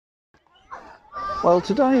Well,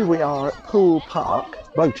 today we are at Poole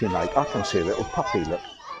Park, Boating Lake. I can see a little puppy, look.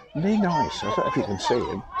 Isn't he nice? I don't know if you can see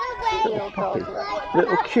him. Little puppy.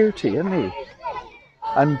 Little cutie, isn't he?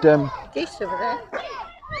 And, geese over there.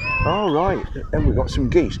 oh, right. And we've got some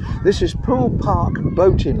geese. This is Poole Park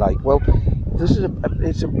Boating Lake. Well, this is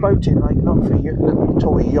it's a boating lake, not for little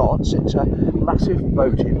toy yachts. It's a massive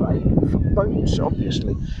boating lake for boats,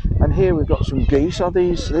 obviously. And here we've got some geese.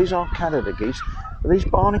 These are Canada geese. Are these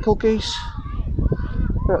barnacle geese?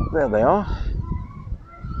 There they are.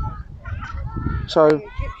 So,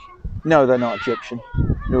 no, they're not Egyptian.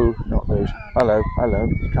 No, not those. Hello, hello.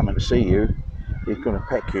 He's coming to see you. He's going to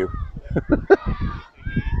peck you.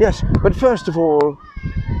 Yes, but first of all,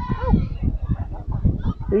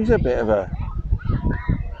 he's a bit of a...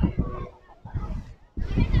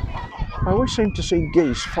 I always seem to see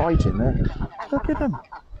geese fighting there. Look at them.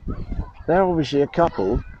 They're obviously a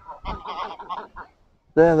couple.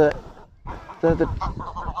 They're the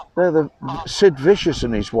Sid Vicious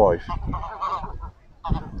and his wife.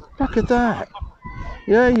 Look at that.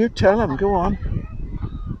 Yeah, you tell them. Go on.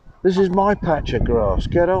 This is my patch of grass.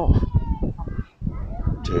 Get off.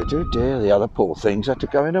 Dear, dear, dear. The other poor things had to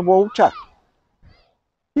go in the water.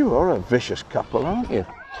 You are a vicious couple, aren't you?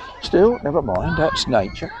 Still, never mind. That's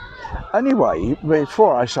nature. Anyway,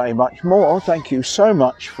 before I say much more, thank you so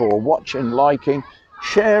much for watching, liking,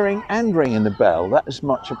 sharing and ringing the bell. That is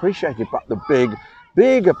much appreciated. But the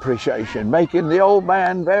big appreciation, making the old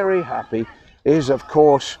man very happy, is of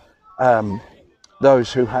course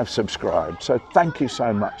those who have subscribed. So thank you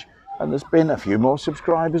so much. And there's been a few more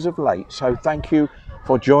subscribers of late. So thank you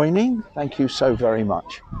for joining. Thank you so very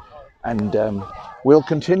much. And we'll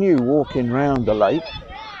continue walking round the lake.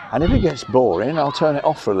 And if it gets boring, I'll turn it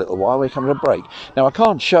off for a little while. We're coming to break. Now, I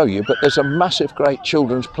can't show you, but there's a massive, great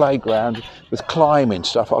children's playground with climbing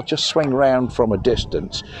stuff. I'll just swing round from a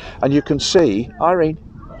distance. And you can see, Irene,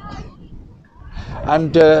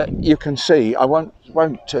 and you can see, I won't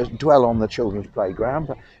dwell on the children's playground,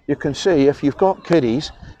 but you can see if you've got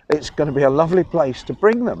kiddies, it's going to be a lovely place to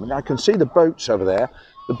bring them. And I can see the boats over there.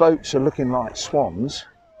 The boats are looking like swans.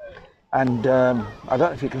 And I don't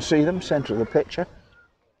know if you can see them, centre of the picture.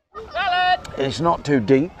 It's not too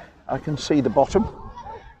deep. I can see the bottom.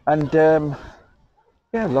 And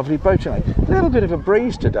yeah, lovely boating lake. A little bit of a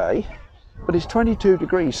breeze today, but it's 22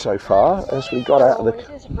 degrees so far as we got out of the... It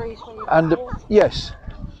is a breeze when you and yes,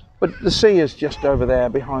 but the sea is just over there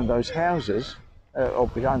behind those houses, or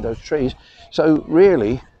behind those trees. So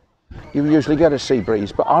really, you usually get a sea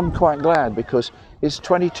breeze, but I'm quite glad because it's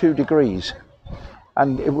 22 degrees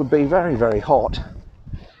and it would be very, very hot.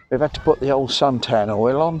 We've had to put the old suntan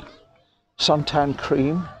oil on, suntan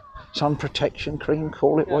cream, sun protection cream,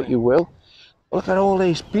 call it what you will. Look at all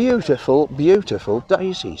these beautiful, beautiful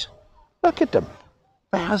daisies. Look at them,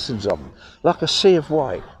 thousands of them, like a sea of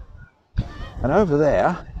white. And over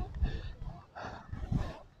there,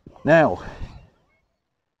 now,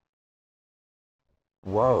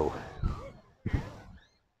 whoa,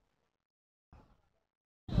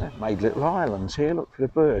 they've made little islands here, look for the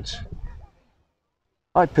birds.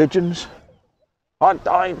 Hi pigeons. Hi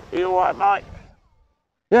Dave, you alright mate?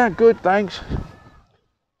 Yeah, good, thanks.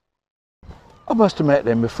 I must have met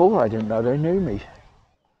them before, I didn't know they knew me.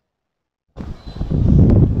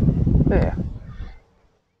 There.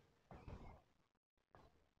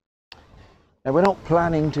 Now we're not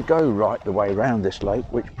planning to go right the way round this lake,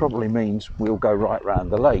 which probably means we'll go right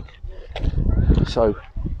round the lake. So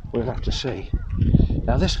we'll have to see.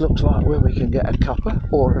 Now this looks like where we can get a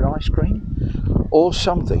cuppa or an ice cream or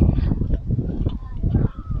something.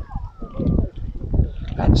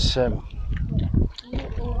 That's all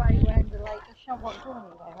the way around the lake. I won't go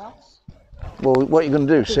anywhere else. well, what are you going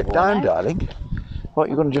to do? Sit down, darling? What,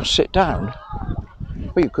 you're going to just sit down?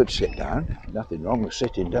 Well, you could sit down. Nothing wrong with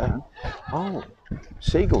sitting down. Oh,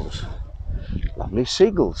 seagulls. Lovely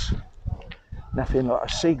seagulls. Nothing like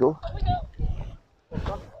a seagull.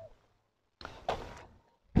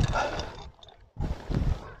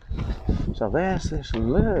 So there's this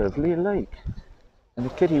lovely lake. And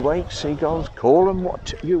the kittiwakes, seagulls, call them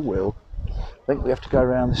what you will. I think we have to go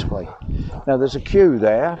around this way. Now there's a queue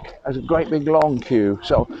there. There's a great big long queue.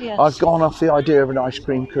 So yes. I've gone off the idea of an ice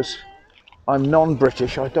cream because I'm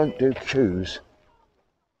non-British. I don't do queues.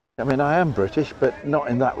 I mean, I am British, but not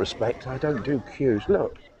in that respect. I don't do queues.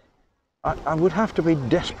 Look, I would have to be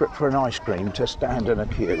desperate for an ice cream to stand in a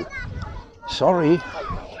queue. Sorry.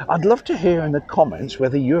 I'd love to hear in the comments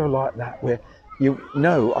whether you're like that, where you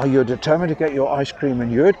know, are you determined to get your ice cream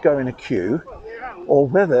and you'd go in a queue, or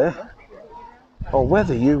whether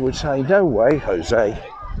you would say, no way, Jose,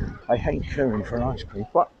 I hate queuing for an ice cream.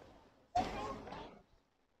 But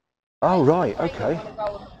Oh, right, okay.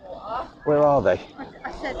 Where are they?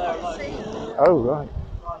 I said to see. Oh, right.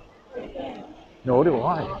 Nor do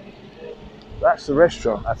I. That's the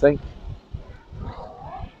restaurant, I think.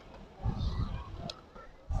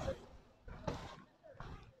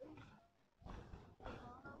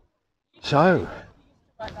 So,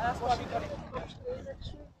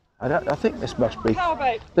 I think this must be.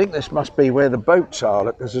 I think this must be where the boats are.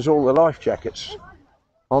 Look, because there's all the life jackets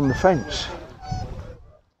on the fence.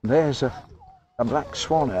 There's a black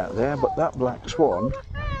swan out there, but that black swan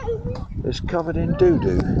is covered in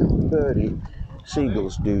doo-doo, birdie,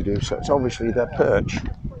 seagulls doo-doo. So it's obviously their perch.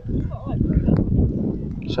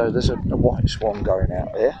 So there's a white swan going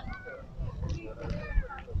out there.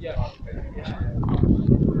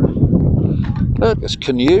 Look, there's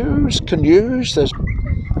canoes, there's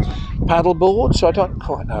paddle boards. I don't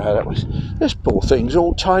quite know how that was. This poor thing's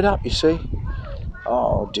all tied up, you see.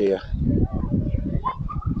 Oh dear.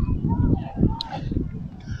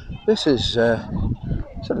 This is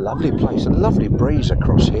it's a lovely place, a lovely breeze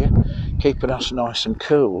across here, keeping us nice and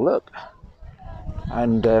cool, look.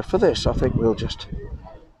 And for this, I think we'll just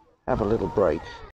have a little break.